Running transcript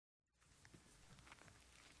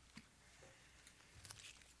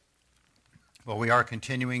Well, we are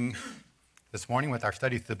continuing this morning with our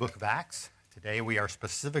study through the book of Acts. Today we are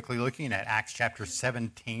specifically looking at Acts chapter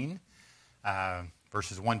 17,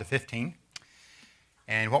 verses 1 to 15.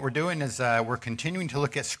 And what we're doing is we're continuing to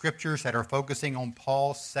look at scriptures that are focusing on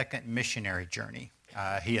Paul's second missionary journey.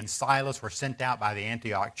 He and Silas were sent out by the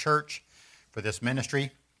Antioch church for this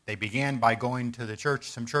ministry. They began by going to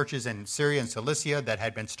some churches in Syria and Cilicia that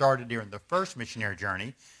had been started during the first missionary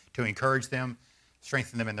journey to encourage them,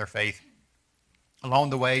 strengthen them in their faith.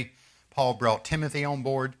 Along the way, Paul brought Timothy on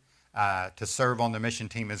board to serve on the mission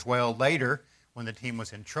team as well. Later, when the team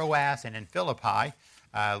was in Troas and in Philippi,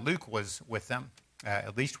 Luke was with them,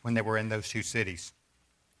 at least when they were in those two cities.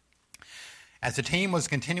 As the team was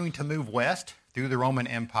continuing to move west through the Roman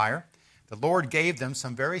Empire, the Lord gave them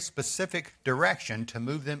some very specific direction to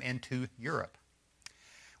move them into Europe.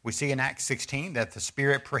 We see in Acts 16 that the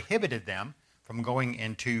Spirit prohibited them from going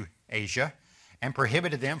into Asia and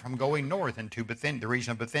prohibited them from going north into the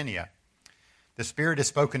region of Bithynia. The Spirit is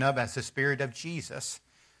spoken of as the Spirit of Jesus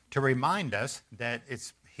to remind us that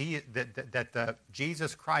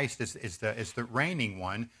Jesus Christ is the reigning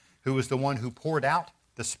one who is the one who poured out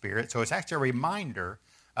the Spirit. So it's actually a reminder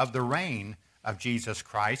of the reign of Jesus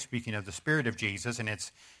Christ, speaking of the Spirit of Jesus, and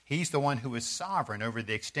He's the one who is sovereign over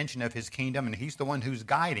the extension of His kingdom, and He's the one who's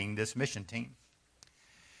guiding this mission team.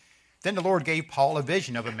 Then the Lord gave Paul a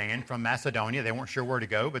vision of a man from Macedonia. They weren't sure where to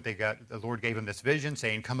go, but the Lord gave him this vision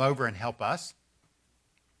saying, "Come over and help us."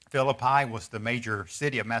 Philippi was the major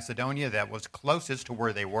city of Macedonia that was closest to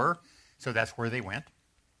where they were, so that's where they went.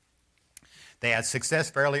 They had success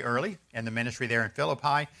fairly early in the ministry there in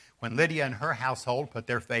Philippi when Lydia and her household put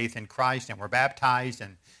their faith in Christ and were baptized,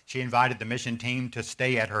 and she invited the mission team to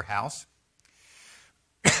stay at her house.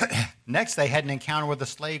 Next, they had an encounter with a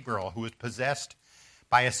slave girl who was possessed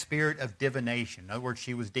by a spirit of divination. In other words,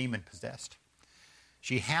 she was demon-possessed.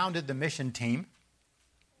 She hounded the mission team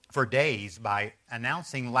for days by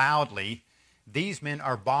announcing loudly, "These men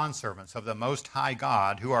are bondservants of the Most High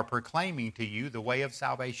God who are proclaiming to you the way of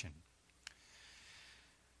salvation."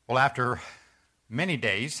 Well, after many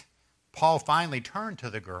days, Paul finally turned to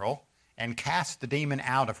the girl and cast the demon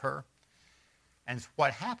out of her. And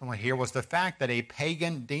what happened here was the fact that a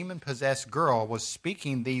pagan, demon-possessed girl was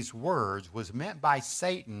speaking these words was meant by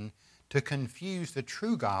Satan to confuse the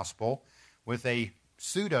true gospel with a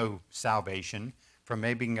pseudo-salvation from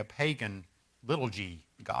maybe a pagan little g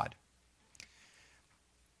god.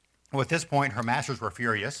 Well, at this point, her masters were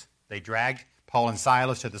furious. They dragged Paul and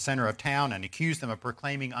Silas to the center of town and accused them of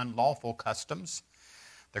proclaiming unlawful customs.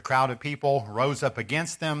 The crowd of people rose up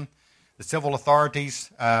against them. The civil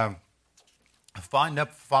authorities fund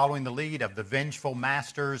up following the lead of the vengeful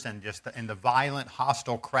masters and the violent,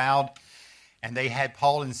 hostile crowd. And they had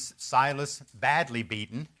Paul and Silas badly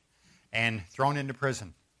beaten and thrown into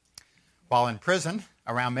prison. While in prison,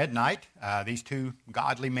 around midnight, these two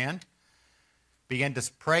godly men began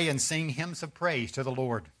to pray and sing hymns of praise to the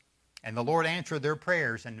Lord. And the Lord answered their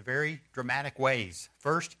prayers in very dramatic ways.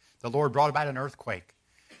 First, the Lord brought about an earthquake.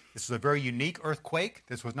 This was a very unique earthquake.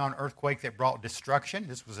 This was not an earthquake that brought destruction.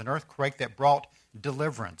 This was an earthquake that brought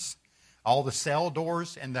deliverance. All the cell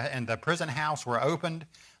doors in the prison house were opened.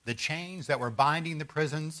 The chains that were binding the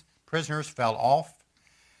prisoners fell off.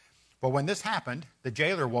 But when this happened, the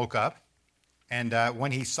jailer woke up, and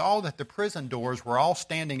when he saw that the prison doors were all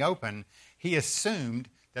standing open, he assumed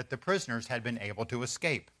that the prisoners had been able to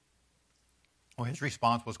escape. Well, his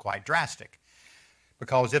response was quite drastic,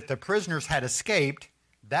 because if the prisoners had escaped,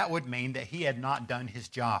 that would mean that he had not done his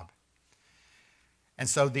job. And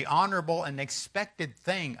so the honorable and expected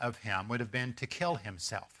thing of him would have been to kill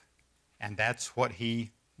himself. And that's what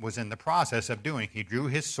he was in the process of doing. He drew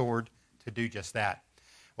his sword to do just that.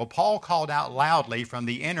 Well, Paul called out loudly from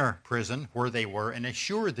the inner prison where they were and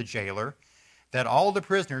assured the jailer that all the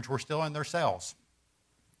prisoners were still in their cells.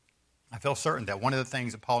 I feel certain that one of the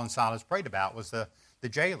things that Paul and Silas prayed about was the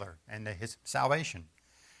jailer and his salvation.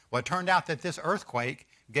 Well, it turned out that this earthquake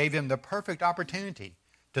gave him the perfect opportunity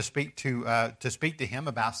to speak to him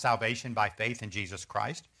about salvation by faith in Jesus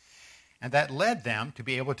Christ. And that led them to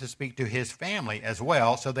be able to speak to his family as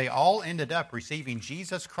well. So they all ended up receiving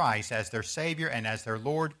Jesus Christ as their Savior and as their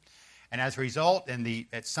Lord. And as a result,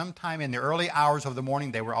 at some time in the early hours of the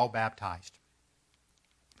morning, they were all baptized.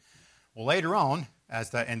 Well, later on,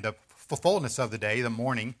 in the fullness of the day, the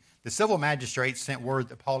morning, the civil magistrates sent word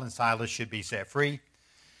that Paul and Silas should be set free.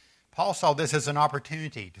 Paul saw this as an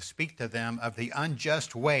opportunity to speak to them of the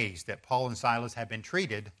unjust ways that Paul and Silas had been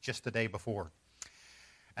treated just the day before.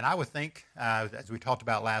 And I would think, as we talked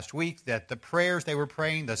about last week, that the prayers they were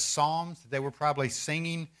praying, the psalms they were probably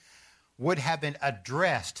singing, would have been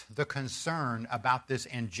addressed the concern about this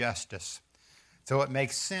injustice. So it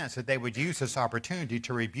makes sense that they would use this opportunity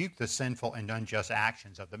to rebuke the sinful and unjust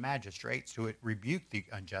actions of the magistrates, to rebuke the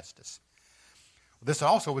injustice. This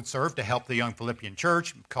also would serve to help the young Philippian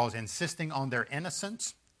church, because insisting on their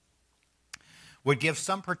innocence would give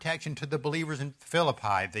some protection to the believers in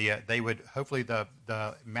Philippi. Hopefully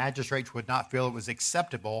the magistrates would not feel it was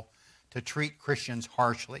acceptable to treat Christians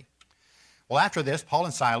harshly. Well, after this, Paul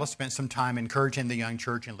and Silas spent some time encouraging the young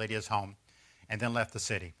church in Lydia's home, and then left the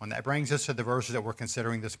city. When that brings us to the verses that we're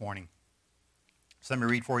considering this morning. So let me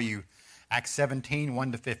read for you Acts 17,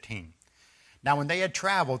 1-15. Now when they had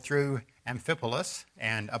traveled through Amphipolis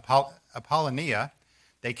and Apollonia,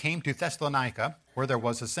 they came to Thessalonica, where there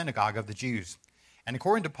was a synagogue of the Jews. And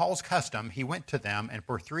according to Paul's custom, he went to them and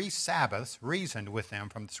for 3 Sabbaths reasoned with them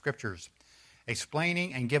from the Scriptures,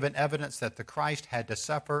 explaining and giving evidence that the Christ had to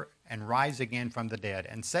suffer and rise again from the dead,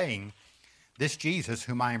 and saying, "This Jesus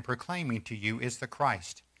whom I am proclaiming to you is the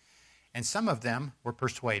Christ." And some of them were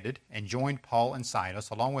persuaded and joined Paul and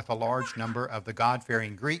Silas, along with a large number of the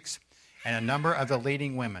God-fearing Greeks and a number of the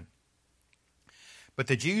leading women. But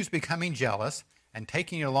the Jews, becoming jealous and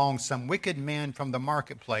taking along some wicked men from the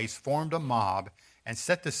marketplace, formed a mob and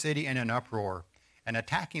set the city in an uproar. And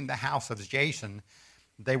attacking the house of Jason,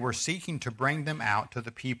 they were seeking to bring them out to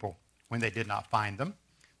the people. When they did not find them,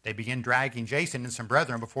 they began dragging Jason and some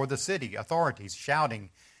brethren before the city authorities,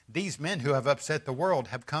 shouting, "These men who have upset the world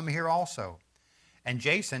have come here also." And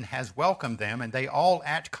Jason has welcomed them, and they all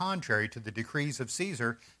act contrary to the decrees of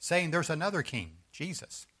Caesar, saying there's another king,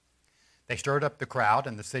 Jesus. They stirred up the crowd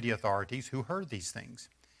and the city authorities who heard these things.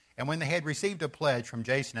 And when they had received a pledge from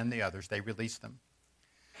Jason and the others, they released them.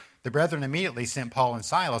 The brethren immediately sent Paul and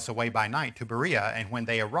Silas away by night to Berea, and when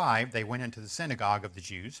they arrived, they went into the synagogue of the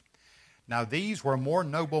Jews. Now these were more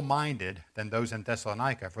noble-minded than those in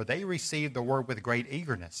Thessalonica, for they received the word with great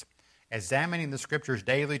eagerness, examining the Scriptures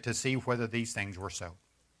daily to see whether these things were so.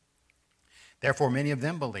 Therefore many of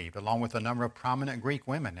them believed, along with a number of prominent Greek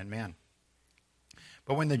women and men.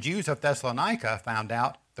 But when the Jews of Thessalonica found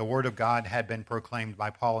out the word of God had been proclaimed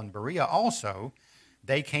by Paul in Berea also,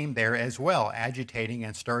 they came there as well, agitating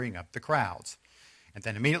and stirring up the crowds. And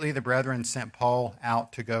then immediately the brethren sent Paul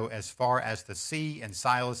out to go as far as the sea, and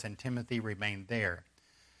Silas and Timothy remained there.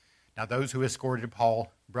 Now those who escorted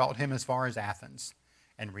Paul brought him as far as Athens,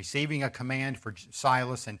 and receiving a command for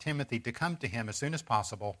Silas and Timothy to come to him as soon as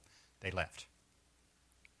possible, they left.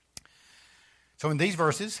 So in these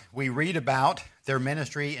verses, we read about their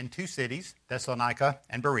ministry in 2 cities, Thessalonica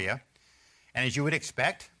and Berea. And as you would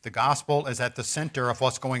expect, the gospel is at the center of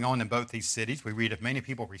what's going on in both these cities. We read of many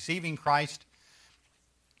people receiving Christ.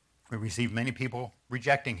 We receive many people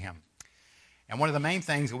rejecting him. And one of the main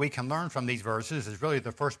things that we can learn from these verses is really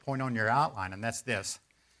the first point on your outline, and that's this.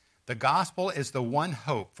 The gospel is the one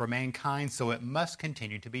hope for mankind, so it must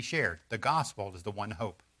continue to be shared. The gospel is the one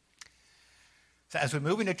hope. So as we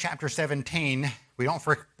move into chapter 17, we don't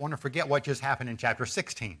want to forget what just happened in chapter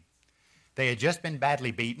 16. They had just been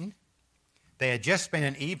badly beaten. They had just spent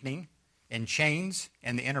an evening in chains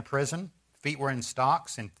in the inner prison. Feet were in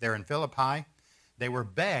stocks, and they're in Philippi. They were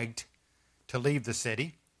begged to leave the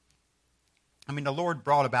city. I mean, the Lord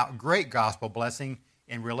brought about great gospel blessing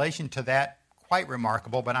in relation to that, quite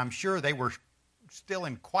remarkable, but I'm sure they were still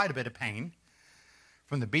in quite a bit of pain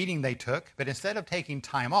from the beating they took. But instead of taking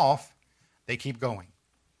time off, they keep going.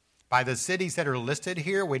 By the cities that are listed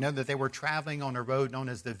here, we know that they were traveling on a road known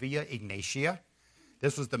as the Via Egnatia.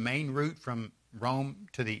 This was the main route from Rome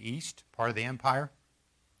to the east, part of the empire.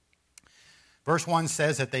 Verse 1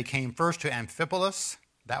 says that they came first to Amphipolis.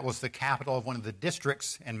 That was the capital of one of the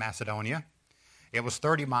districts in Macedonia. It was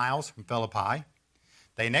 30 miles from Philippi.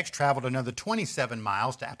 They next traveled another 27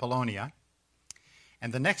 miles to Apollonia.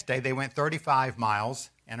 And the next day they went 35 miles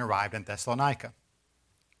and arrived in Thessalonica.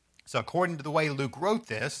 So according to the way Luke wrote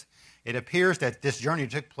this, it appears that this journey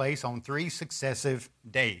took place on 3 successive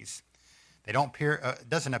days. It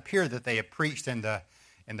doesn't appear that they had preached in the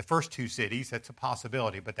first 2 cities. That's a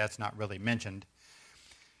possibility, but that's not really mentioned.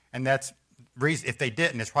 And that's reason if they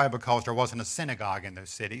didn't, it's probably because there wasn't a synagogue in those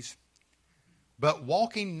cities. But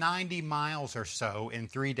walking 90 miles or so in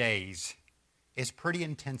 3 days is pretty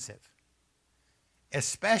intensive,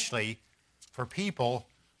 especially for people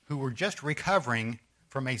who were just recovering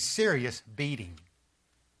from a serious beating.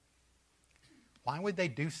 Why would they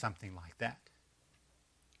do something like that?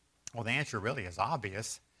 Well, the answer really is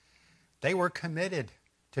obvious. They were committed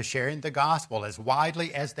to sharing the gospel as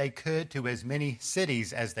widely as they could to as many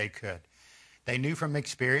cities as they could. They knew from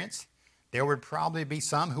experience there would probably be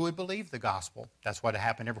some who would believe the gospel. That's what had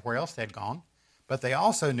happened everywhere else they'd gone. But they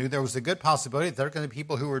also knew there was a good possibility that there were going to be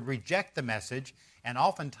people who would reject the message, and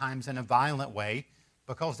oftentimes in a violent way,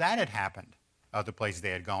 because that had happened. other places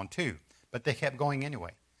they had gone to. But they kept going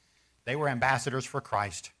anyway. They were ambassadors for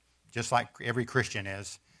Christ, just like every Christian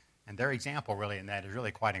is. And their example really in that is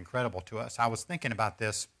really quite incredible to us. I was thinking about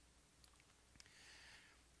this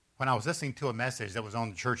when I was listening to a message that was on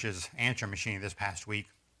the church's answer machine this past week.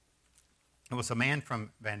 It was a man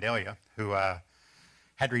from Vandalia who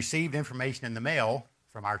had received information in the mail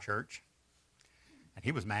from our church, and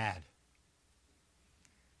he was mad.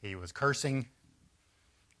 He was cursing,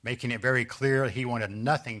 making it very clear he wanted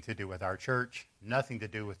nothing to do with our church, nothing to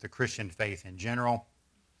do with the Christian faith in general.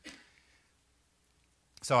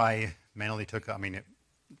 So I mentally took,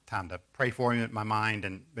 time to pray for him in my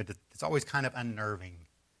mind, but it's always kind of unnerving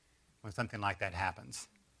when something like that happens.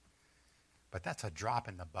 But that's a drop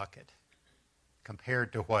in the bucket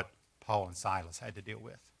compared to what Paul and Silas had to deal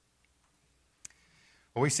with.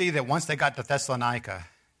 Well, we see that once they got to Thessalonica,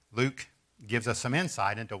 Luke gives us some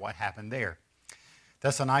insight into what happened there.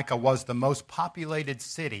 Thessalonica was the most populated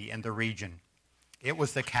city in the region. It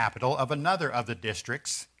was the capital of another of the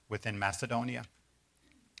districts within Macedonia.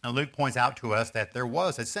 And Luke points out to us that there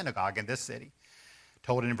was a synagogue in this city.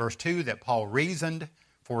 Told in verse 2 that Paul reasoned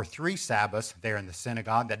for 3 Sabbaths there in the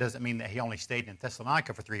synagogue. That doesn't mean that he only stayed in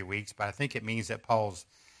Thessalonica for 3 weeks, but I think it means that Paul's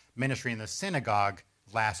ministry in the synagogue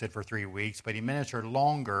lasted for 3 weeks, but he ministered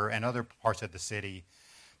longer in other parts of the city.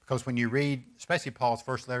 Because when you read, especially Paul's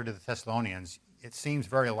first letter to the Thessalonians, it seems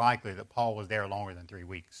very likely that Paul was there longer than 3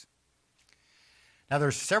 weeks. Now,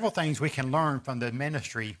 there's several things we can learn from the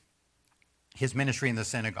ministry, his ministry in the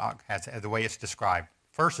synagogue, as the way it's described.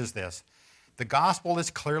 First is this: the gospel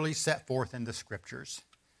is clearly set forth in the Scriptures.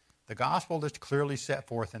 The gospel is clearly set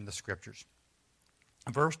forth in the Scriptures.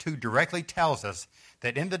 Verse 2 directly tells us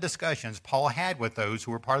that in the discussions Paul had with those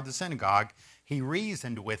who were part of the synagogue, he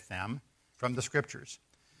reasoned with them from the Scriptures.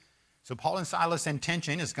 So Paul and Silas'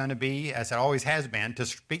 intention is going to be, as it always has been, to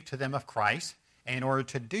speak to them of Christ. And in order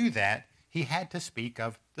to do that, he had to speak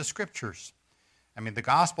of the Scriptures. The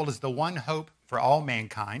gospel is the one hope for all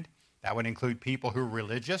mankind. That would include people who are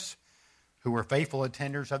religious, who were faithful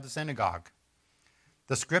attenders of the synagogue.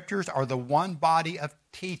 The Scriptures are the one body of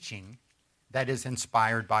teaching that is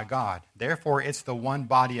inspired by God. Therefore, it's the one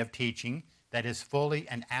body of teaching that is fully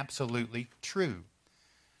and absolutely true.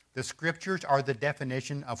 The Scriptures are the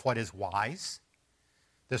definition of what is wise.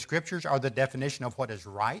 The Scriptures are the definition of what is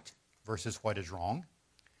right versus what is wrong.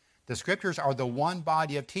 The Scriptures are the one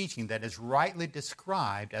body of teaching that is rightly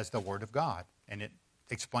described as the Word of God, and it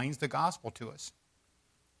explains the gospel to us.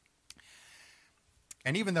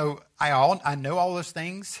 And even though I know all those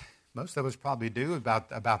things, most of us probably do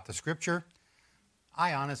about the Scripture,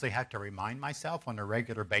 I honestly have to remind myself on a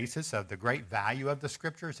regular basis of the great value of the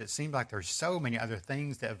Scriptures. It seems like there's so many other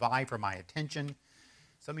things that vie for my attention,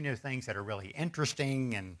 so many other things that are really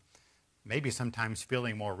interesting and maybe sometimes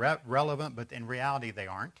feeling more relevant, but in reality they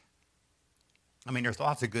aren't. There's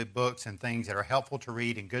lots of good books and things that are helpful to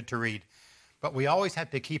read and good to read, but we always have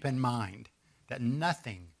to keep in mind that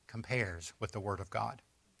nothing compares with the Word of God.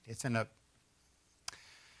 It's in a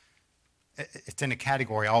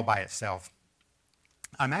category all by itself.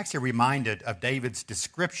 I'm actually reminded of David's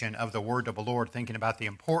description of the word of the Lord, thinking about the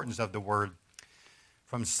importance of the word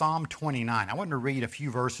from Psalm 29. I want to read a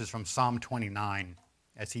few verses from Psalm 29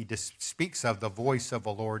 as he speaks of the voice of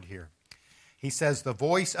the Lord here. He says, "The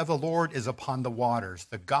voice of the Lord is upon the waters.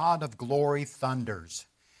 The God of glory thunders.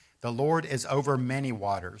 The Lord is over many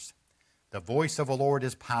waters. The voice of the Lord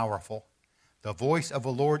is powerful. The voice of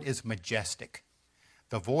the Lord is majestic.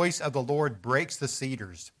 The voice of the Lord breaks the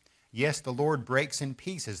cedars. Yes, the Lord breaks in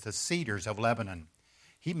pieces the cedars of Lebanon.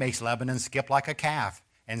 He makes Lebanon skip like a calf,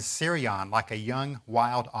 and Sirion like a young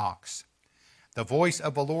wild ox. The voice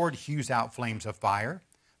of the Lord hews out flames of fire.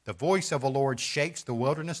 The voice of the Lord shakes the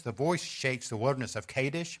wilderness. The voice shakes the wilderness of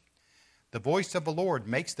Kadesh. The voice of the Lord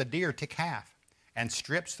makes the deer to calf, and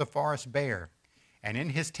strips the forest bare. And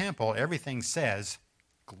in his temple everything says,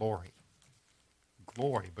 glory."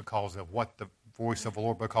 Glory because of what the voice of the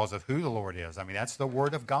Lord, because of who the Lord is. That's the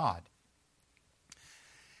Word of God.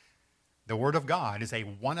 The Word of God is a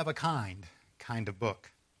one-of-a-kind kind of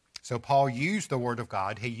book. So Paul used the Word of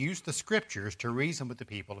God. He used the Scriptures to reason with the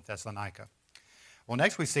people of Thessalonica. Well,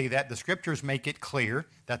 next we see that the Scriptures make it clear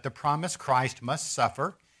that the promised Christ must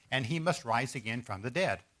suffer and he must rise again from the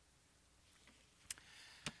dead.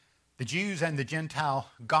 The Jews and the Gentile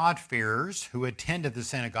God-fearers who attended the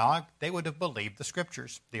synagogue, they would have believed the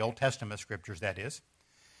Scriptures, the Old Testament Scriptures, that is.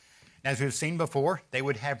 As we've seen before, they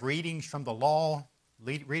would have readings from the law,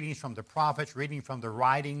 readings from the prophets, reading from the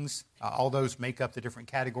writings. All those make up the different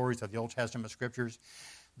categories of the Old Testament Scriptures.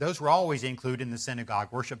 Those were always included in the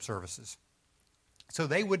synagogue worship services. So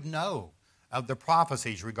they would know of the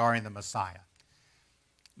prophecies regarding the Messiah.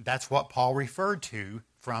 That's what Paul referred to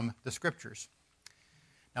from the Scriptures.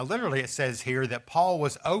 Now, literally, it says here that Paul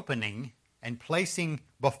was opening and placing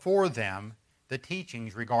before them the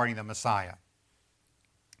teachings regarding the Messiah.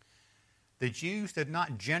 The Jews did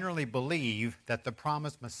not generally believe that the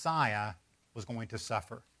promised Messiah was going to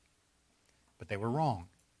suffer, but they were wrong.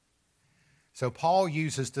 So Paul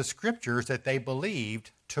uses the Scriptures that they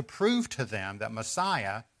believed to prove to them that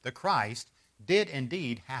Messiah, the Christ, did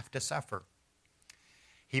indeed have to suffer.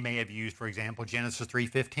 He may have used, for example, Genesis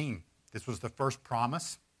 3:15. This was the first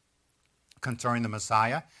promise concerning the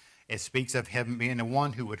Messiah. It speaks of him being the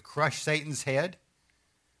one who would crush Satan's head,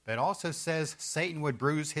 but it also says Satan would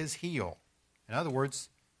bruise his heel. In other words,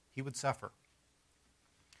 he would suffer.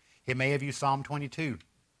 He may have used Psalm 22,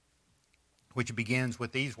 which begins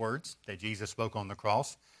with these words that Jesus spoke on the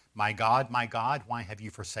cross, my, why have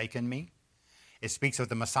you forsaken me? It speaks of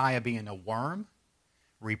the Messiah being a worm,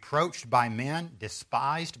 reproached by men,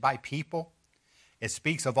 despised by people. It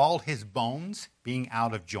speaks of all his bones being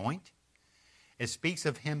out of joint. It speaks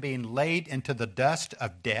of him being laid into the dust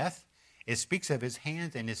of death. It speaks of his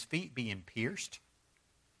hands and his feet being pierced.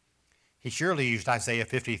 He surely used Isaiah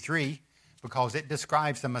 53 because it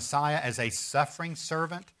describes the Messiah as a suffering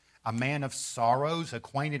servant, a man of sorrows,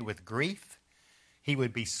 acquainted with grief. He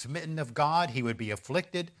would be smitten of God. He would be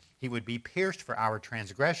afflicted. He would be pierced for our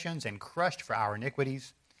transgressions and crushed for our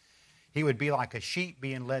iniquities. He would be like a sheep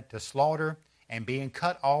being led to slaughter and being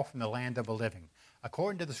cut off from the land of the living.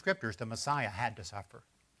 According to the Scriptures, the Messiah had to suffer.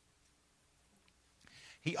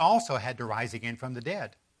 He also had to rise again from the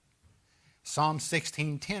dead. Psalm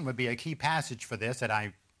 16:10 would be a key passage for this, and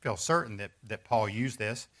I feel certain that Paul used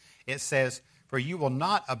this. It says, for you will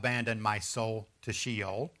not abandon my soul to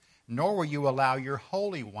Sheol, nor will you allow your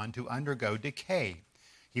Holy One to undergo decay.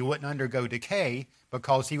 He wouldn't undergo decay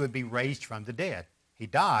because he would be raised from the dead. He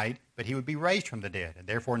died, but he would be raised from the dead, and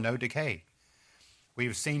therefore no decay.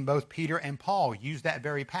 We've seen both Peter and Paul use that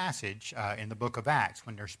very passage in the book of Acts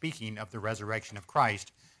when they're speaking of the resurrection of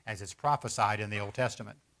Christ as it's prophesied in the Old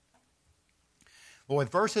Testament. Well, with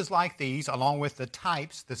verses like these, along with the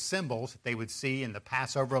types, the symbols that they would see in the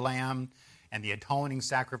Passover lamb and the atoning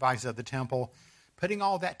sacrifices of the temple, putting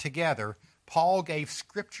all that together, Paul gave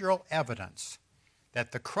scriptural evidence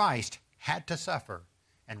that the Christ had to suffer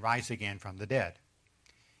and rise again from the dead.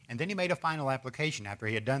 And then he made a final application after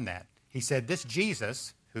he had done that. He said, this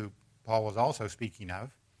Jesus, who Paul was also speaking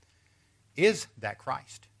of, is that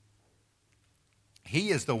Christ. He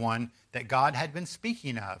is the one that God had been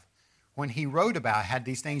speaking of when he wrote about, had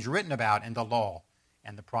these things written about in the law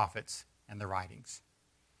and the prophets and the writings.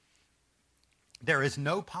 There is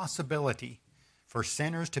no possibility for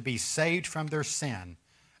sinners to be saved from their sin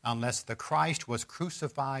unless the Christ was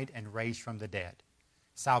crucified and raised from the dead.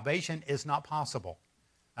 Salvation is not possible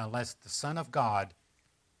unless the Son of God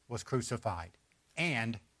was crucified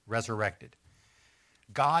and resurrected.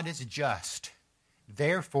 God is just.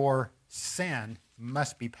 Therefore, sin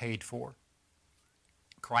must be paid for.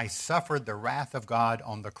 Christ suffered the wrath of God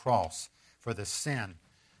on the cross for the sin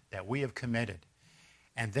that we have committed.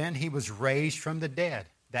 And then he was raised from the dead.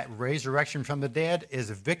 That resurrection from the dead is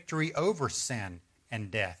a victory over sin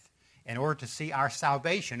and death in order to see our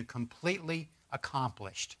salvation completely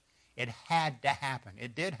accomplished. It had to happen.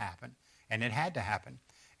 It did happen, and it had to happen.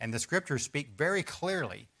 And the Scriptures speak very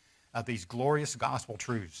clearly of these glorious gospel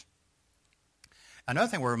truths. Another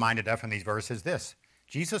thing we're reminded of from these verses is this: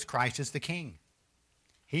 Jesus Christ is the King.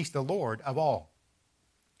 He's the Lord of all.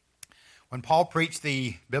 When Paul preached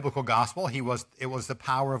the biblical gospel, it was the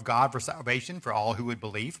power of God for salvation for all who would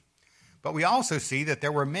believe. But we also see that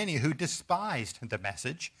there were many who despised the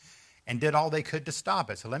message and did all they could to stop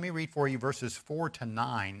it. So let me read for you verses 4 to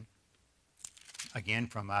 9, again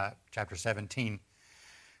from chapter 17.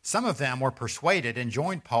 Some of them were persuaded and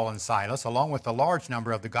joined Paul and Silas, along with a large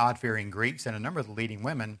number of the God-fearing Greeks and a number of the leading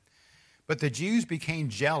women. But the Jews became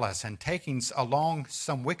jealous, and taking along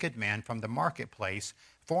some wicked men from the marketplace,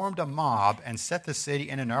 formed a mob and set the city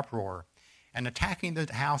in an uproar. And attacking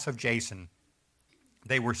the house of Jason,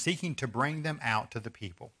 they were seeking to bring them out to the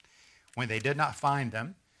people. When they did not find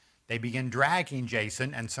them, they began dragging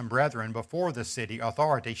Jason and some brethren before the city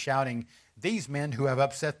authority, shouting, "These men who have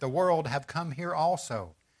upset the world have come here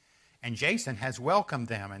also. And Jason has welcomed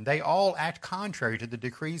them, and they all act contrary to the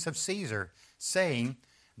decrees of Caesar, saying,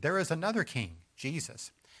 'There is another king,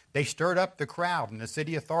 Jesus.' They stirred up the crowd and the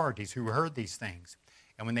city authorities who heard these things.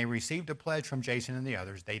 And when they received a pledge from Jason and the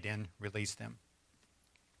others, they then released them."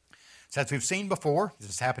 So as we've seen before, this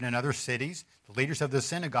has happened in other cities. The leaders of the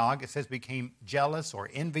synagogue, it says, became jealous or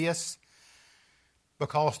envious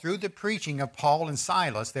because through the preaching of Paul and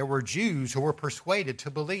Silas, there were Jews who were persuaded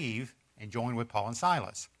to believe and joined with Paul and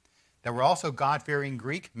Silas. There were also God-fearing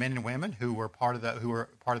Greek men and women who were part of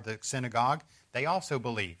the synagogue. They also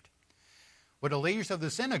believed. Well, the leaders of the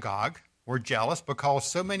synagogue were jealous because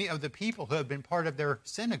so many of the people who had been part of their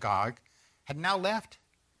synagogue had now left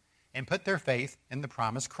and put their faith in the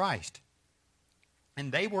promised Christ.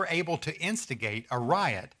 And they were able to instigate a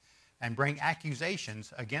riot and bring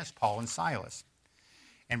accusations against Paul and Silas.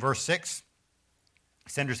 In verse 6,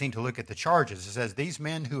 it's interesting to look at the charges. It says, "These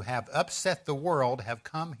men who have upset the world have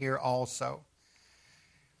come here also."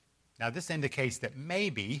 Now, this indicates that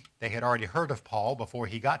maybe they had already heard of Paul before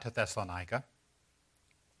he got to Thessalonica.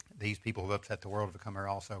 These people who upset the world have come here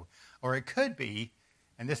also. Or it could be,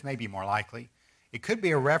 and this may be more likely, it could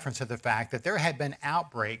be a reference to the fact that there had been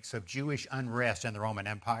outbreaks of Jewish unrest in the Roman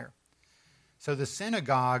Empire. So the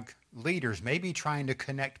synagogue leaders may be trying to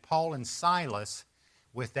connect Paul and Silas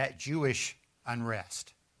with that Jewish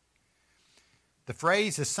unrest. The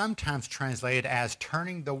phrase is sometimes translated as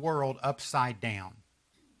turning the world upside down.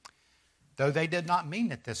 Though they did not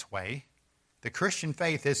mean it this way, the Christian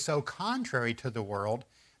faith is so contrary to the world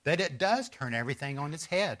that it does turn everything on its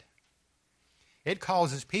head. It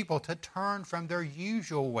causes people to turn from their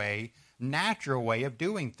usual way, natural way of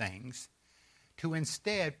doing things, to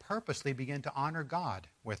instead purposely begin to honor God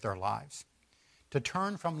with their lives, to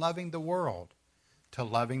turn from loving the world to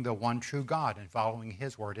loving the one true God and following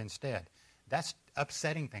His word instead. That's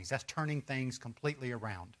upsetting things. That's turning things completely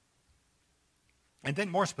around. And then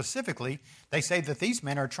more specifically, they say that these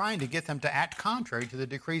men are trying to get them to act contrary to the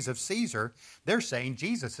decrees of Caesar. They're saying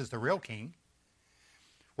Jesus is the real king.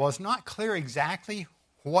 Well, it's not clear exactly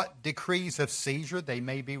what decrees of Caesar they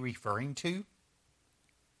may be referring to.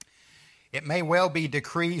 It may well be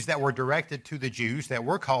decrees that were directed to the Jews that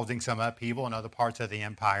were causing some upheaval in other parts of the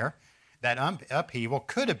empire. That upheaval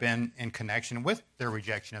could have been in connection with their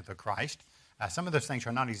rejection of the Christ. Some of those things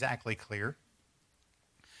are not exactly clear.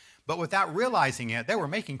 But without realizing it, they were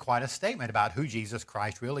making quite a statement about who Jesus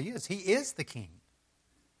Christ really is. He is the king.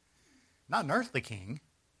 Not an earthly king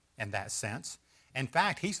in that sense. In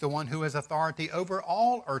fact, he's the one who has authority over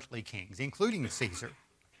all earthly kings, including Caesar.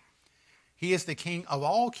 He is the king of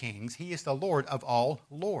all kings. He is the Lord of all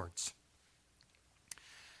lords.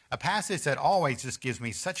 A passage that always just gives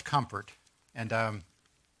me such comfort, and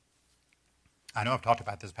I know I've talked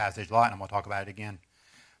about this passage a lot, and I'm going to talk about it again.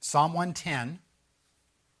 Psalm 110,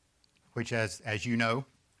 which as you know,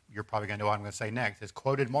 you're probably going to know what I'm going to say next, is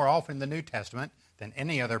quoted more often in the New Testament than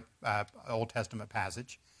any other Old Testament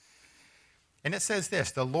passage. And it says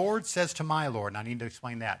this, "The Lord says to my Lord," and I need to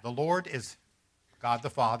explain that. The Lord is God the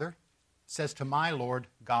Father, says to my Lord,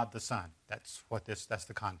 God the Son. That's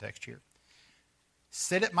the context here.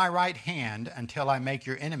 "Sit at my right hand until I make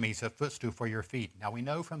your enemies a footstool for your feet." Now we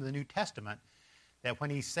know from the New Testament that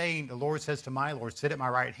when he's saying, the Lord says to my Lord, sit at my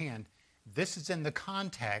right hand, this is in the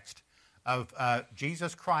context of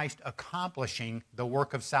Jesus Christ accomplishing the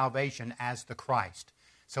work of salvation as the Christ.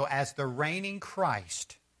 So as the reigning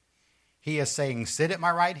Christ, he is saying, sit at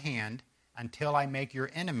my right hand until I make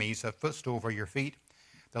your enemies a footstool for your feet.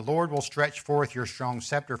 The Lord will stretch forth your strong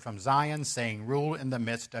scepter from Zion, saying, rule in the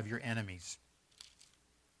midst of your enemies.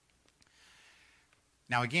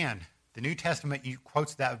 Now again, the New Testament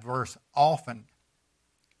quotes that verse often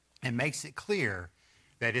and makes it clear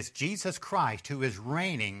that it's Jesus Christ who is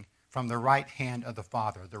reigning from the right hand of the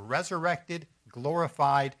Father, the resurrected,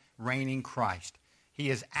 glorified, reigning Christ. He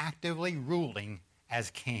is actively ruling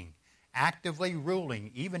as king, actively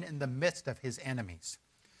ruling even in the midst of his enemies.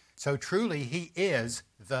 So truly, he is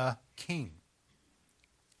the king.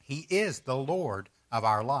 He is the Lord of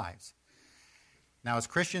our lives. Now, as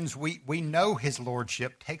Christians, we know his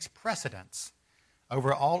lordship takes precedence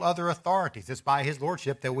over all other authorities. It's by his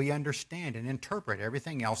lordship that we understand and interpret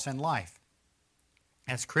everything else in life.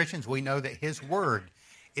 As Christians, we know that his word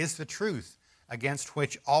is the truth against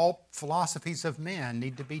which all philosophies of men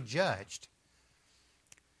need to be judged.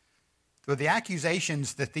 So the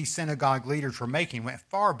accusations that these synagogue leaders were making went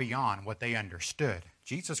far beyond what they understood.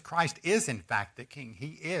 Jesus Christ is, in fact, the king.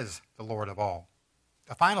 He is the Lord of all.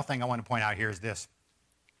 The final thing I want to point out here is this.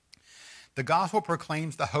 The gospel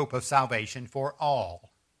proclaims the hope of salvation for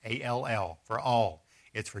all, A-L-L, for all.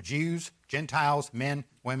 It's for Jews, Gentiles, men,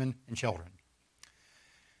 women, and children.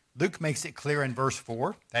 Luke makes it clear in verse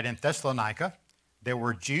 4 that in Thessalonica there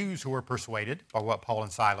were Jews who were persuaded by what Paul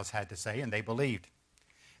and Silas had to say, and they believed.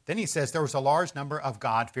 Then he says there was a large number of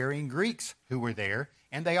God-fearing Greeks who were there,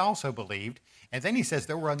 and they also believed. And then he says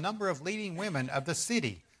there were a number of leading women of the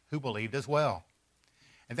city who believed as well.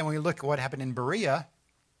 And then when we look at what happened in Berea,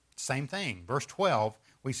 same thing. Verse 12,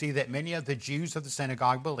 we see that many of the Jews of the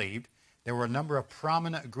synagogue believed. There were a number of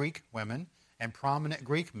prominent Greek women and prominent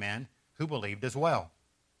Greek men who believed as well.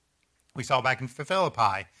 We saw back in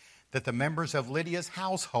Philippi that the members of Lydia's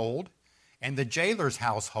household and the jailer's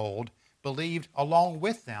household believed along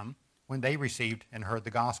with them when they received and heard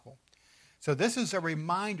the gospel. So this is a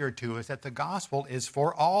reminder to us that the gospel is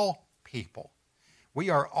for all people.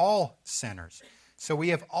 We are all sinners. So we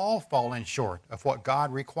have all fallen short of what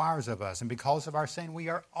God requires of us. And because of our sin, we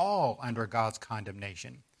are all under God's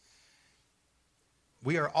condemnation.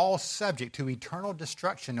 We are all subject to eternal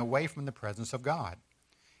destruction away from the presence of God.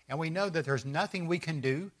 And we know that there's nothing we can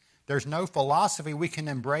do. There's no philosophy we can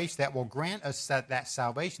embrace that will grant us that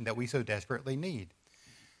salvation that we so desperately need.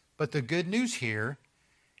 But the good news here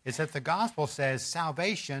is that the gospel says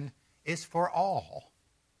salvation is for all.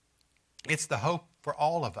 It's the hope for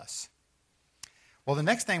all of us. Well, the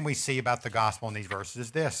next thing we see about the gospel in these verses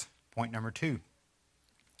is this, point number 2.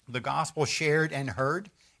 The gospel shared and heard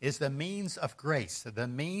is the means of grace,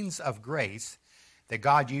 that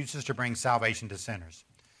God uses to bring salvation to sinners.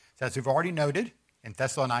 So as we've already noted in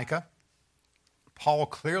Thessalonica, Paul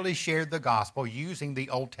clearly shared the gospel using the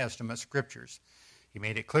Old Testament scriptures. He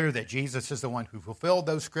made it clear that Jesus is the one who fulfilled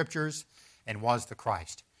those scriptures and was the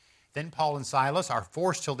Christ. Then Paul and Silas are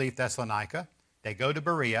forced to leave Thessalonica. They go to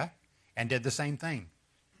Berea and did the same thing.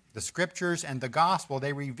 The scriptures and the gospel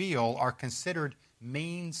they reveal are considered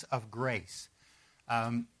means of grace.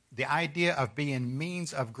 The idea of being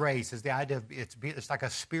means of grace is the idea of it's like a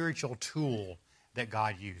spiritual tool that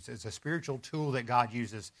God uses. It's a spiritual tool that God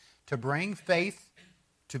uses to bring faith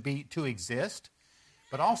to exist,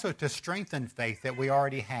 but also to strengthen faith that we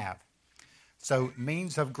already have. So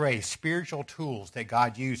means of grace, spiritual tools that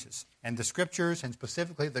God uses. And the scriptures, and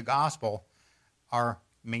specifically the gospel, are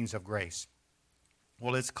means of grace.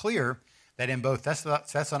 Well, it's clear that in both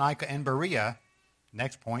Thessalonica and Berea,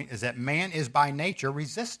 next point, is that man is by nature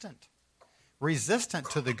resistant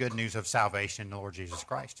to the good news of salvation in the Lord Jesus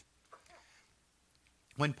Christ.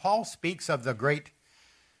 When Paul speaks of the great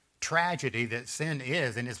tragedy that sin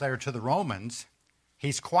is in his letter to the Romans,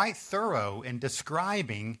 he's quite thorough in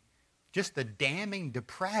describing just the damning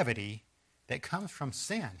depravity that comes from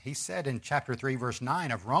sin. He said in chapter 3, verse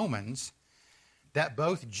 9 of Romans, that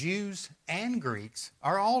both Jews and Greeks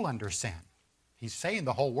are all under sin. He's saying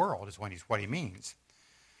the whole world is what he means.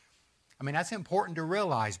 I mean, that's important to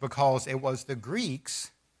realize because it was the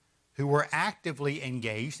Greeks who were actively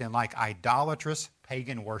engaged in like idolatrous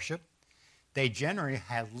pagan worship. They generally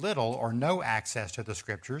had little or no access to the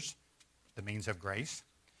scriptures, the means of grace.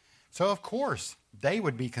 So, of course, they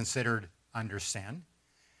would be considered under sin.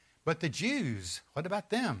 But the Jews, what about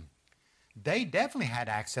them? They definitely had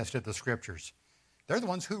access to the scriptures. They're the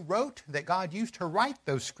ones who wrote, that God used to write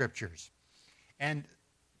those scriptures and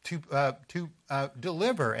to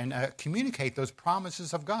deliver and communicate those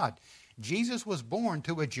promises of God. Jesus was born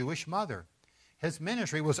to a Jewish mother. His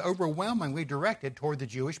ministry was overwhelmingly directed toward the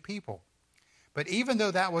Jewish people. But even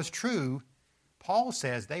though that was true, Paul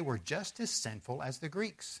says they were just as sinful as the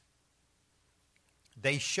Greeks.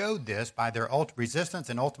 They showed this by their resistance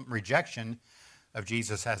and ultimate rejection of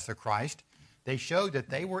Jesus as the Christ. They showed that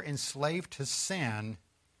they were enslaved to sin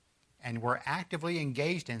and were actively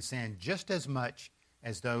engaged in sin just as much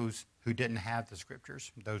as those who didn't have the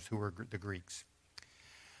scriptures, those who were the Greeks.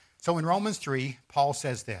 So in Romans 3, Paul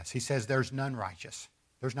says this. He says, there's none righteous.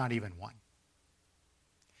 There's not even one.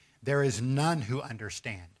 There is none who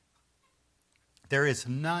understand. There is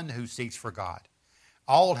none who seeks for God.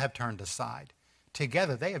 All have turned aside.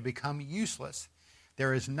 Together they have become useless.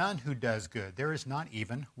 There is none who does good. There is not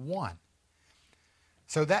even one.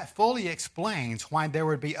 So that fully explains why there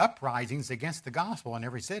would be uprisings against the gospel in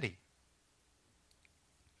every city.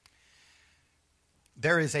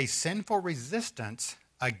 There is a sinful resistance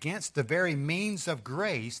against the very means of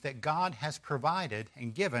grace that God has provided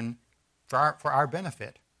and given for our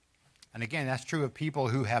benefit. And again, that's true of people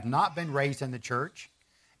who have not been raised in the church,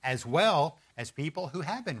 as well as people who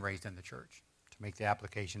have been raised in the church, to make the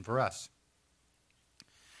application for us.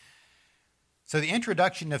 So the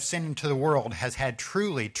introduction of sin into the world has had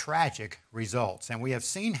truly tragic results, and we have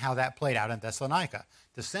seen how that played out in Thessalonica.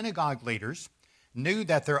 The synagogue leaders knew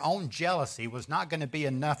that their own jealousy was not going to be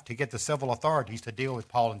enough to get the civil authorities to deal with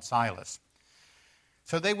Paul and Silas.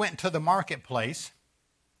 So they went to the marketplace.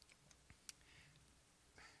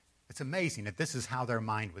 It's amazing that this is how their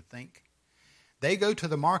mind would think. They go to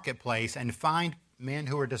the marketplace and find men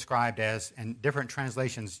who are described as, and different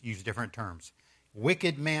translations use different terms,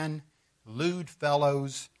 wicked men, lewd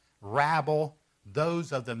fellows, rabble,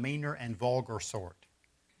 those of the meaner and vulgar sort.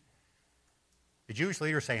 The Jewish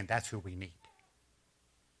leaders saying that's who we need.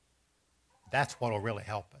 That's what will really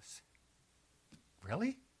help us.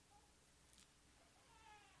 Really?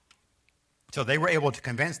 So they were able to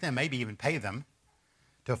convince them, maybe even pay them,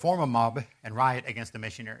 to form a mob and riot against the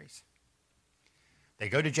missionaries. They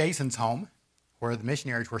go to Jason's home, where the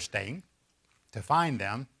missionaries were staying, to find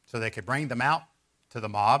them so they could bring them out to the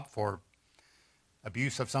mob for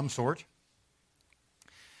abuse of some sort.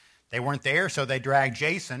 They weren't there, so they dragged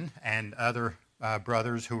Jason and other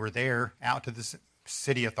brothers who were there out to the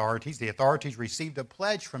city authorities. The authorities received a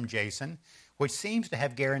pledge from Jason, which seems to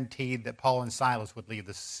have guaranteed that Paul and Silas would leave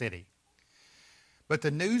the city. But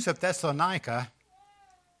the news of Thessalonica,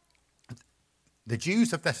 the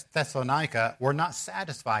Jews of Thessalonica were not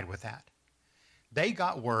satisfied with that. They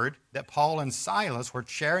got word that Paul and Silas were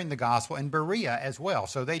sharing the gospel in Berea as well.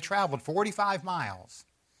 So they traveled 45 miles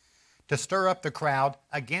to stir up the crowd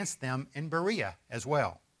against them in Berea as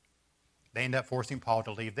well. They end up forcing Paul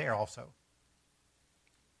to leave there also.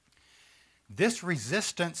 This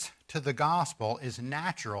resistance to the gospel is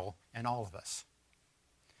natural in all of us.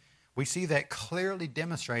 We see that clearly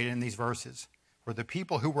demonstrated in these verses, where the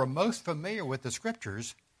people who were most familiar with the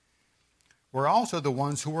Scriptures were also the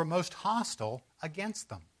ones who were most hostile against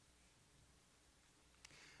them.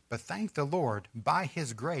 But thank the Lord, by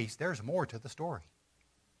His grace, there's more to the story.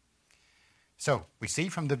 So, we see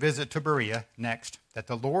from the visit to Berea, next, that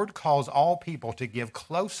the Lord calls all people to give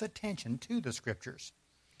close attention to the Scriptures.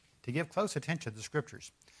 To give close attention to the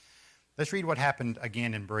Scriptures. Let's read what happened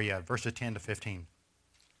again in Berea, verses 10 to 15.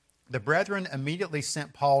 The brethren immediately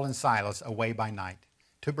sent Paul and Silas away by night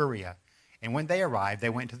to Berea, and when they arrived, they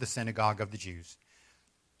went to the synagogue of the Jews.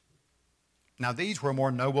 Now these were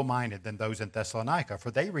more noble-minded than those in Thessalonica,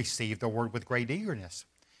 for they received the word with great eagerness,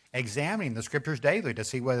 examining the Scriptures daily to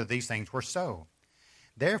see whether these things were so.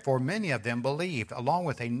 Therefore many of them believed, along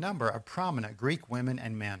with a number of prominent Greek women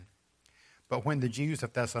and men. But when the Jews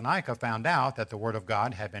of Thessalonica found out that the word of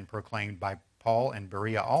God had been proclaimed by Paul in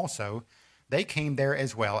Berea also, they came there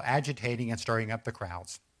as well, agitating and stirring up the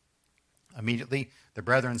crowds. Immediately the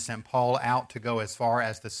brethren sent Paul out to go as far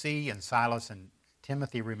as the sea, and Silas and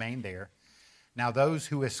Timothy remained there. Now those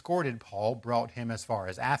who escorted Paul brought him as far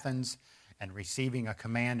as Athens, and receiving a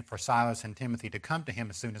command for Silas and Timothy to come to him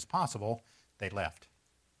as soon as possible, they left.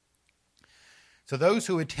 So those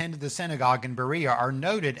who attended the synagogue in Berea are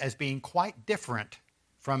noted as being quite different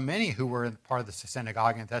from many who were part of the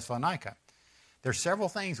synagogue in Thessalonica. There are several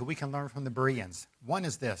things that we can learn from the Bereans. One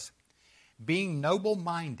is this: being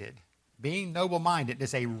noble-minded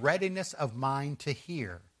is a readiness of mind to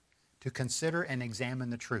hear, to consider and examine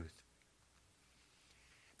the truth.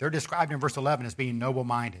 They're described in verse 11 as being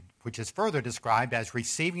noble-minded, which is further described as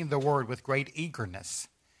receiving the word with great eagerness,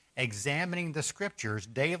 examining the Scriptures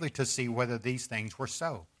daily to see whether these things were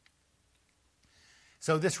so.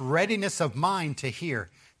 So this readiness of mind to hear,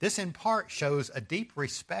 this in part shows a deep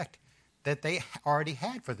respect that they already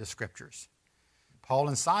had for the Scriptures. Paul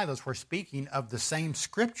and Silas were speaking of the same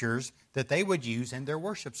Scriptures that they would use in their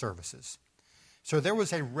worship services. So there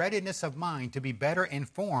was a readiness of mind to be better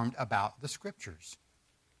informed about the Scriptures.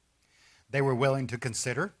 They were willing to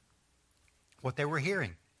consider what they were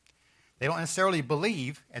hearing. They don't necessarily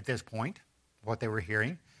believe at this point what they were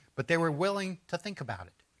hearing, but they were willing to think about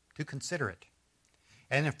it, to consider it.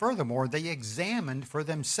 And then furthermore, they examined for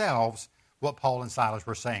themselves what Paul and Silas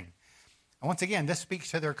were saying. And once again, this speaks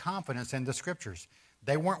to their confidence in the Scriptures.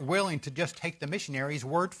 They weren't willing to just take the missionaries'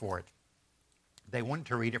 word for it. They wanted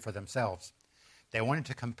to read it for themselves. They wanted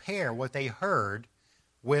to compare what they heard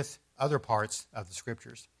with other parts of the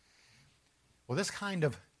Scriptures. Well, this kind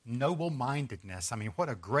of noble-mindedness, what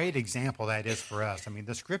a great example that is for us.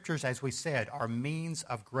 The Scriptures, as we said, are means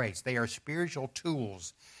of grace. They are spiritual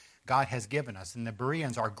tools God has given us. And the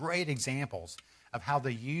Bereans are great examples of how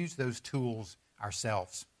to use those tools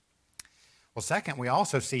ourselves. Well, second, we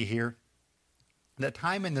also see here that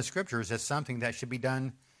time in the Scriptures is something that should be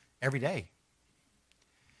done every day.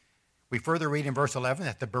 We further read in verse 11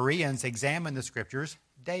 that the Bereans examine the Scriptures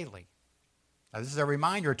daily. Now, this is a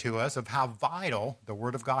reminder to us of how vital the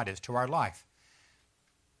Word of God is to our life.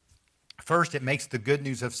 First, it makes the good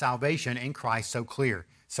news of salvation in Christ so clear.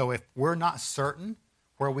 So if we're not certain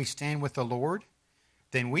where we stand with the Lord,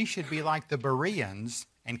 then we should be like the Bereans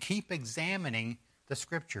and keep examining the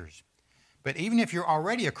Scriptures. But even if you're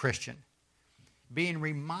already a Christian, being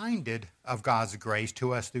reminded of God's grace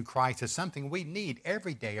to us through Christ is something we need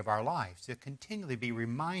every day of our lives, to continually be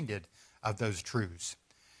reminded of those truths.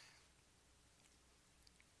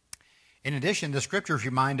 In addition, the Scriptures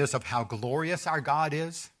remind us of how glorious our God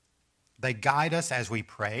is. They guide us as we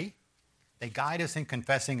pray. They guide us in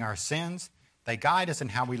confessing our sins. They guide us in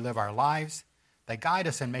how we live our lives. They guide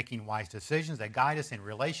us in making wise decisions. They guide us in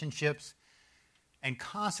relationships and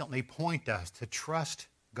constantly point us to trust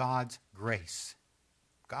God's grace.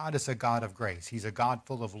 God is a God of grace. He's a God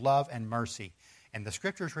full of love and mercy. And the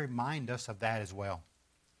Scriptures remind us of that as well.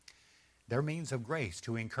 They're means of grace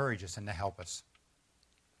to encourage us and to help us.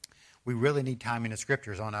 We really need time in the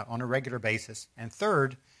Scriptures on a regular basis. And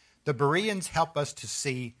third, the Bereans help us to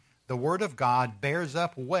see the Word of God bears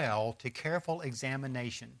up well to careful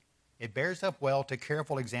examination. It bears up well to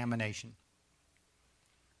careful examination.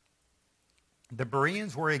 The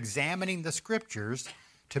Bereans were examining the Scriptures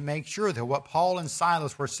to make sure that what Paul and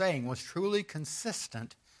Silas were saying was truly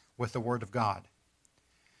consistent with the Word of God.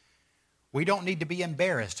 We don't need to be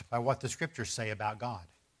embarrassed by what the Scriptures say about God.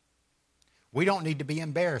 We don't need to be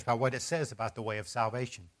embarrassed by what it says about the way of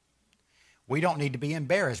salvation. We don't need to be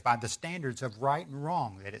embarrassed by the standards of right and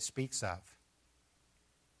wrong that it speaks of.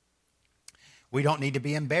 We don't need to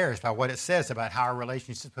be embarrassed by what it says about how our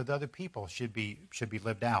relationships with other people should be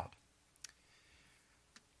lived out.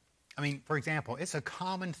 I mean, for example, it's a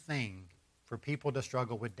common thing for people to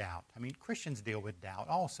struggle with doubt. I mean, Christians deal with doubt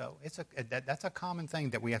also. That's a common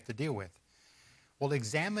thing that we have to deal with. Well,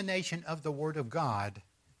 examination of the Word of God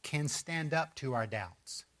can stand up to our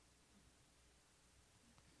doubts.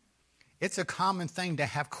 It's a common thing to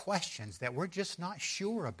have questions that we're just not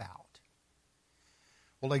sure about.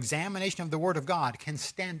 Well, examination of the Word of God can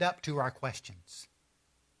stand up to our questions.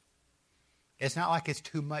 It's not like it's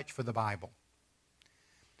too much for the Bible.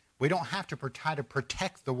 We don't have to try to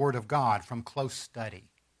protect the Word of God from close study.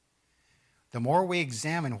 The more we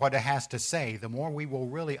examine what it has to say, the more we will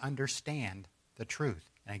really understand the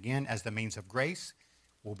truth. And again, as the means of grace,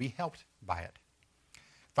 we'll be helped by it.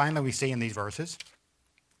 Finally, we see in these verses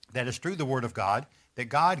that it's through the Word of God that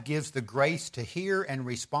God gives the grace to hear and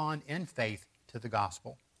respond in faith to the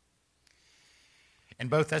gospel. In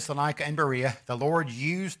both Thessalonica and Berea, the Lord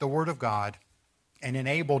used the Word of God and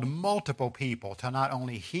enabled multiple people to not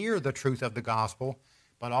only hear the truth of the gospel,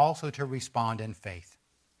 but also to respond in faith.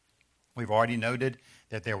 We've already noted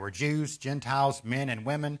that there were Jews, Gentiles, men and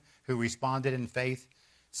women who responded in faith.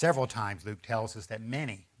 Several times Luke tells us that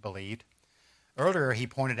many believed. Earlier he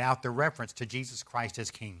pointed out the reference to Jesus Christ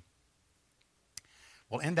as King.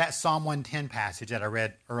 Well, in that Psalm 110 passage that I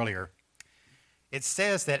read earlier, it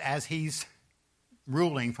says that as he's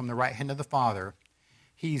ruling from the right hand of the Father,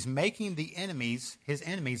 he's making his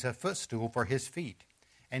enemies a footstool for his feet.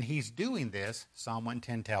 And he's doing this, Psalm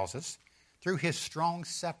 110 tells us, through his strong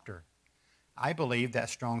scepter. I believe that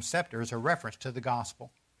strong scepter is a reference to the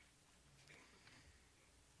gospel.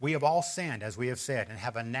 We have all sinned, as we have said, and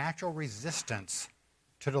have a natural resistance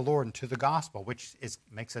to the Lord and to the gospel, which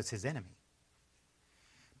makes us his enemy.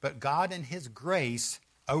 But God in his grace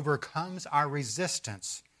overcomes our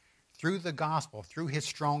resistance through the gospel, through his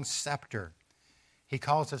strong scepter. He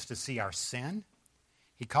calls us to see our sin.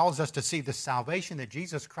 He calls us to see the salvation that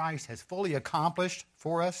Jesus Christ has fully accomplished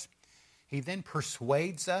for us. He then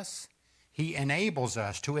persuades us. He enables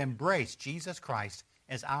us to embrace Jesus Christ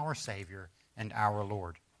as our Savior and our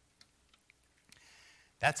Lord.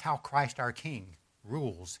 That's how Christ our King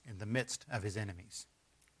rules in the midst of his enemies.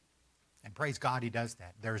 And praise God he does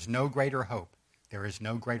that. There is no greater hope. There is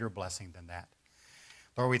no greater blessing than that.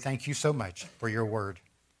 Lord, we thank you so much for your word.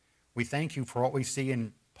 We thank you for what we see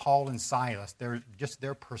in Paul and Silas,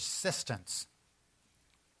 their persistence.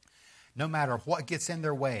 No matter what gets in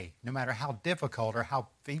their way, no matter how difficult or how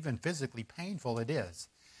even physically painful it is,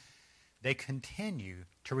 they continue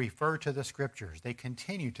to refer to the Scriptures. They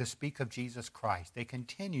continue to speak of Jesus Christ. They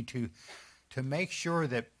continue to make sure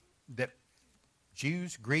that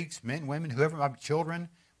Jews, Greeks, men, women, whoever, children,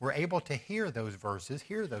 were able to hear those verses,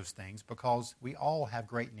 hear those things, because we all have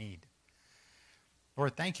great need.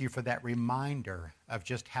 Lord, thank you for that reminder of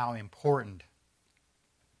just how important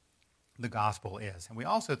the gospel is. And we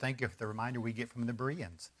also thank you for the reminder we get from the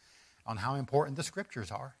Bereans on how important the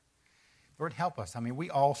Scriptures are. Lord, help us. I mean, we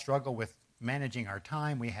all struggle with managing our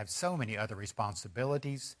time. We have so many other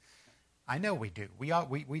responsibilities. I know we do. We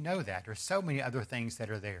know that. There's so many other things that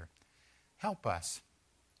are there. Help us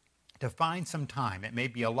to find some time. It may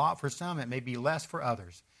be a lot for some. It may be less for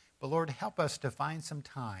others. But Lord, help us to find some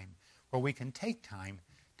time where we can take time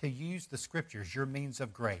to use the Scriptures, your means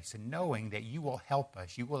of grace, and knowing that you will help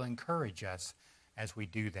us, you will encourage us as we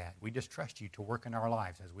do that. We just trust you to work in our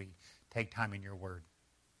lives as we take time in your word.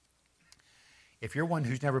 If you're one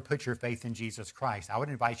who's never put your faith in Jesus Christ, I would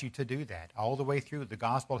invite you to do that. All the way through, the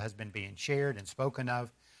gospel has been being shared and spoken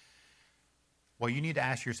of. Well, you need to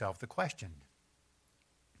ask yourself the question,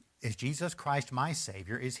 is Jesus Christ my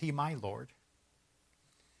Savior? Is he my Lord?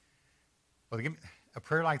 Well, a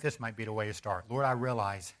prayer like this might be the way to start. Lord, I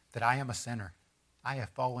realize that I am a sinner. I have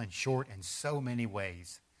fallen short in so many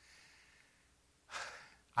ways.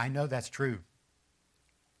 I know that's true.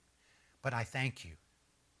 But I thank you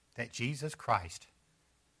that Jesus Christ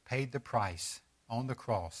paid the price on the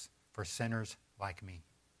cross for sinners like me.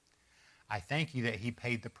 I thank you that he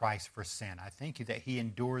paid the price for sin. I thank you that he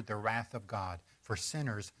endured the wrath of God for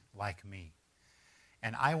sinners like me.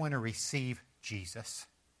 And I want to receive Jesus.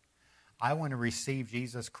 I want to receive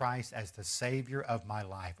Jesus Christ as the Savior of my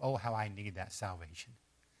life. Oh, how I need that salvation.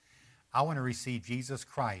 I want to receive Jesus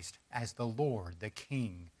Christ as the Lord, the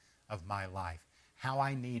King of my life. How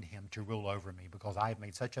I need him to rule over me because I have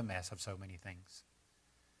made such a mess of so many things.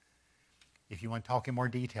 If you want to talk in more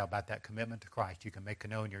detail about that commitment to Christ, you can make a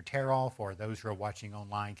note in your tear-off, or those who are watching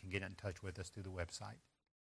online can get in touch with us through the website.